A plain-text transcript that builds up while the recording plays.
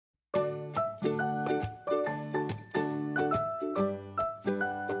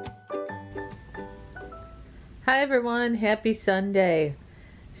Hi everyone, happy Sunday.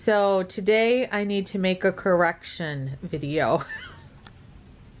 So today I need to make a correction video.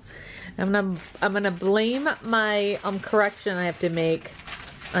 I'm gonna blame my correction I have to make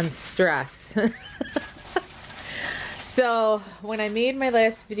on stress. So when I made my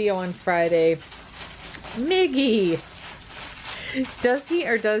last video on Friday, Miggy, does he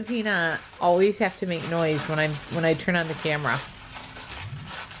or does he not always have to make noise when I turn on the camera?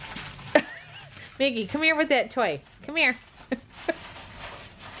 Miggy, come here with that toy. Come here.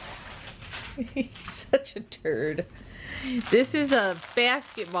 He's such a turd. This is a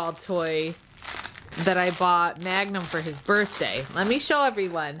basketball toy that I bought Magnum for his birthday. Let me show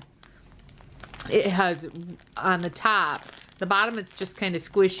everyone. It has on the top, the bottom it's just kind of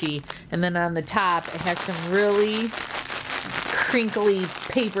squishy, and then on the top it has some really crinkly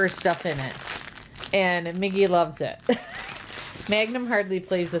paper stuff in it. And Miggy loves it. Magnum hardly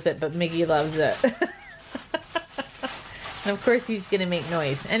plays with it, but Miggy loves it. And of course he's gonna make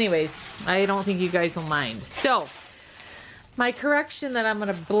noise. Anyways, I don't think you guys will mind. So, my correction that I'm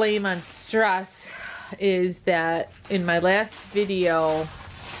gonna blame on stress is that in my last video,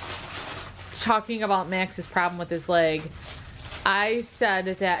 talking about Max's problem with his leg, I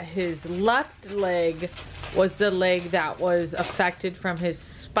said that his left leg was the leg that was affected from his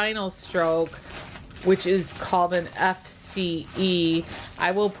spinal stroke, which is called an FCE.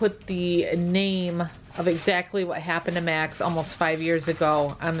 I will put the name of exactly what happened to Max almost 5 years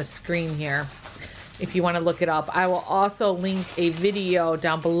ago on the screen here if you want to look it up. I will also link a video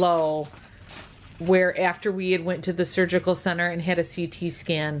down below where after we had went to the surgical center and had a CT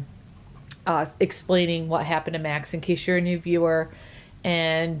scan explaining what happened to Max, in case you're a new viewer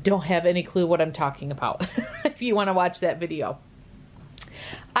and don't have any clue what I'm talking about. If you want to watch that video.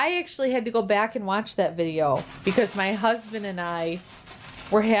 I actually had to go back and watch that video because my husband and I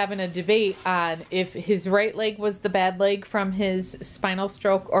were having a debate on if his right leg was the bad leg from his spinal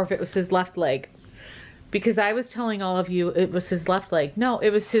stroke or if it was his left leg. Because I was telling all of you it was his left leg. No, it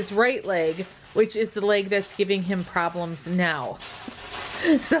was his right leg, which is the leg that's giving him problems now.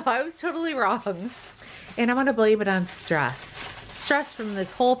 So I was totally wrong. And I'm going to blame it on stress. Stress from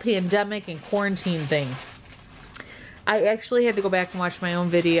this whole pandemic and quarantine thing. I actually had to go back and watch my own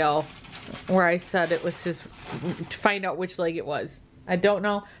video where I said it was his, to find out which leg it was. I don't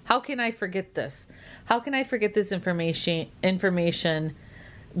know. How can I forget this? How can I forget this information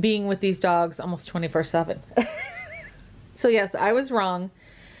being with these dogs almost 24/7? So yes, I was wrong.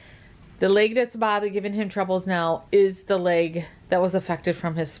 The leg that's giving him troubles now is the leg that was affected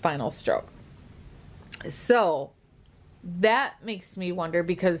from his spinal stroke. So that makes me wonder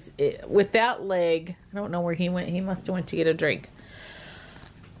because with that leg, I don't know where he went. He must have went to get a drink.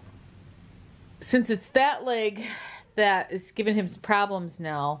 Since it's that leg that is giving him problems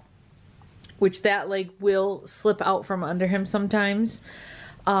now, which that leg will slip out from under him sometimes.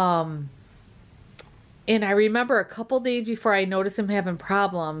 And I remember a couple days before I noticed him having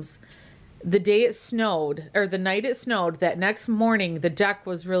problems, the day it snowed, or the night it snowed, that next morning, the deck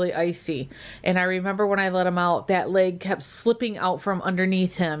was really icy. And I remember when I let him out, that leg kept slipping out from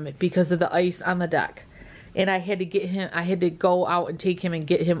underneath him because of the ice on the deck. And I had to get him, I had to go out and take him and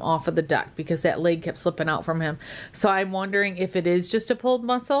get him off of the deck because that leg kept slipping out from him. So I'm wondering if it is just a pulled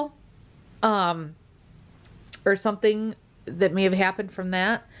muscle, or something that may have happened from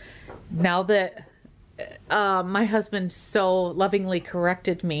that. Now that my husband so lovingly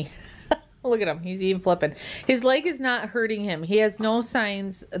corrected me. Look at him. He's even flipping. His leg is not hurting him. He has no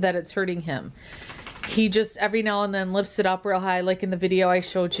signs that it's hurting him. He just every now and then lifts it up real high, like in the video I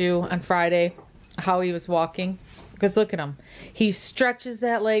showed you on Friday, how he was walking. Because look at him. He stretches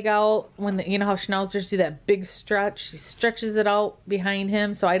that leg out. You know how Schnauzers do that big stretch? He stretches it out behind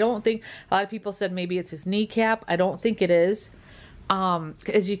him. So I don't think, a lot of people said maybe it's his kneecap. I don't think it is.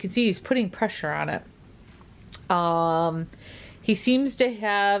 As you can see, he's putting pressure on it. He seems to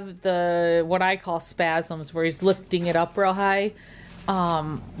have what I call spasms, where he's lifting it up real high.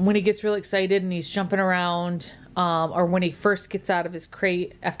 When he gets really excited and he's jumping around, or when he first gets out of his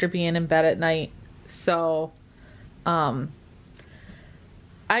crate after being in bed at night. So, I'm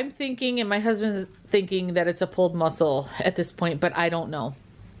thinking, and my husband's thinking, that it's a pulled muscle at this point, but I don't know.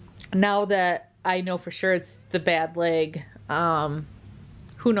 Now that I know for sure it's the bad leg,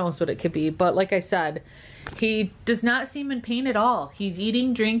 who knows what it could be. But like I said, he does not seem in pain at all. He's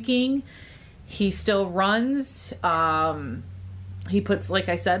eating, drinking. He still runs. He puts, like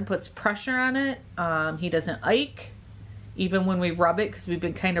I said, puts pressure on it. He doesn't ike, even when we rub it, because we've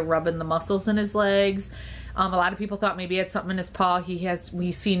been kind of rubbing the muscles in his legs. A lot of people thought maybe he had something in his paw.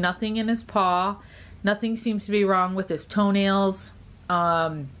 We see nothing in his paw. Nothing seems to be wrong with his toenails.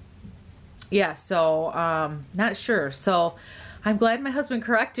 yeah, so not sure. So I'm glad my husband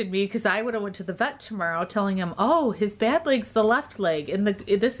corrected me, because I would have went to the vet tomorrow telling him, oh, his bad leg's the left leg and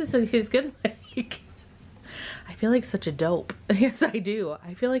this is his good leg. I feel like such a dope. Yes, I do.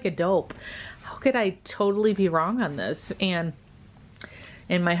 I feel like a dope. How could I totally be wrong on this? And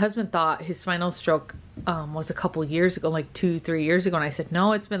my husband thought his spinal stroke was a couple years ago, like 2-3 years ago. And I said,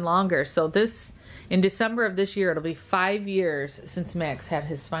 no, it's been longer. So in December of this year, it'll be 5 years since Max had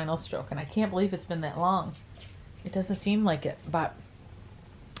his spinal stroke. And I can't believe it's been that long. It doesn't seem like it, but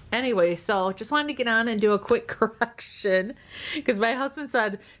anyway, so just wanted to get on and do a quick correction, because my husband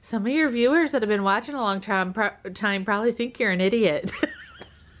said, some of your viewers that have been watching a long time probably think you're an idiot.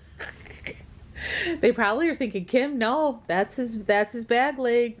 They probably are thinking, Kim, no, that's his bad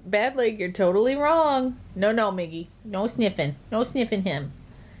leg. You're totally wrong. No, Miggy, no sniffing him.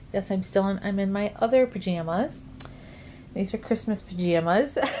 Yes, I'm in my other pajamas. These are Christmas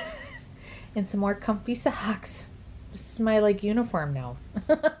pajamas. And some more comfy socks. This is my like uniform now.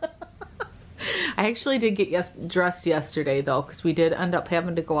 I actually did get dressed yesterday though, because we did end up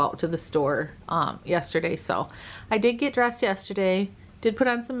having to go out to the store yesterday. So I did get dressed yesterday, did put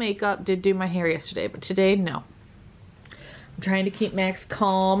on some makeup, did do my hair yesterday, but today, no. I'm trying to keep Max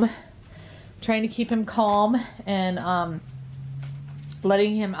calm, trying to keep him calm, and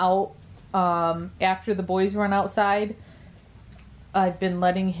letting him out after the boys run outside. I've been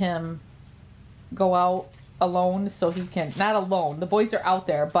letting him go out alone, so he can, not alone, the boys are out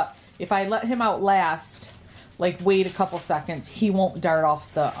there, but if I let him out last, like wait a couple seconds, he won't dart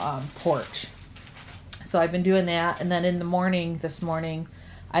off the porch. So I've been doing that. And then in the morning, this morning,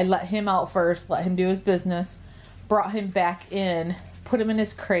 I let him out first, let him do his business, brought him back in, put him in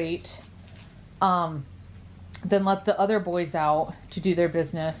his crate, then let the other boys out to do their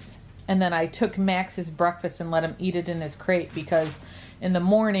business. And then I took Max's breakfast and let him eat it in his crate, because in the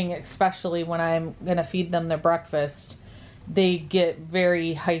morning, especially when I'm going to feed them their breakfast, they get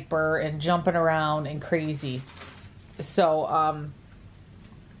very hyper and jumping around and crazy. So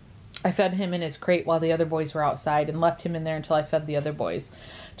I fed him in his crate while the other boys were outside, and left him in there until I fed the other boys.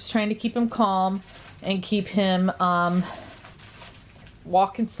 Just trying to keep him calm and keep him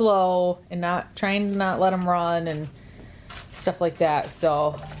walking slow, and trying to not let him run and stuff like that.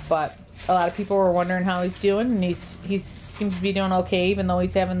 So, but a lot of people were wondering how he's doing, and he seems to be doing okay, even though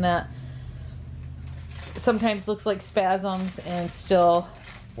he's having that sometimes looks like spasms, and still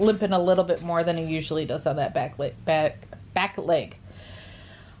limping a little bit more than he usually does on that back leg.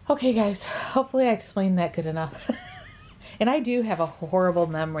 Okay guys, hopefully I explained that good enough. And I do have a horrible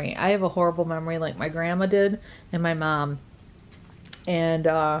memory. I have a horrible memory like my grandma did and my mom. And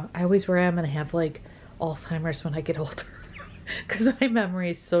I always worry I'm gonna have like Alzheimer's when I get older. Because my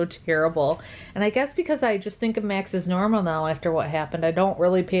memory is so terrible. And I guess because I just think of Max as normal now after what happened, I don't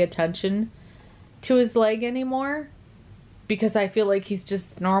really pay attention to his leg anymore, because I feel like he's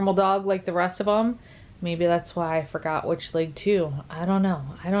just a normal dog like the rest of them. Maybe that's why I forgot which leg too. I don't know.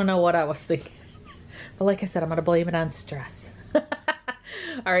 I don't know what I was thinking. But like I said, I'm going to blame it on stress.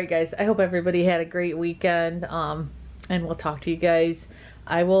 Alright guys, I hope everybody had a great weekend. And we'll talk to you guys.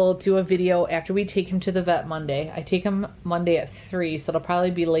 I will do a video after we take him to the vet Monday. I take him Monday at 3, so it'll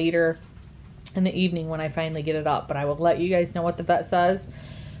probably be later in the evening when I finally get it up. But I will let you guys know what the vet says.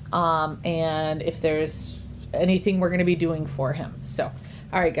 And if there's anything we're going to be doing for him. So,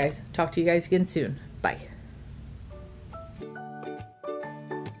 alright guys, talk to you guys again soon. Bye.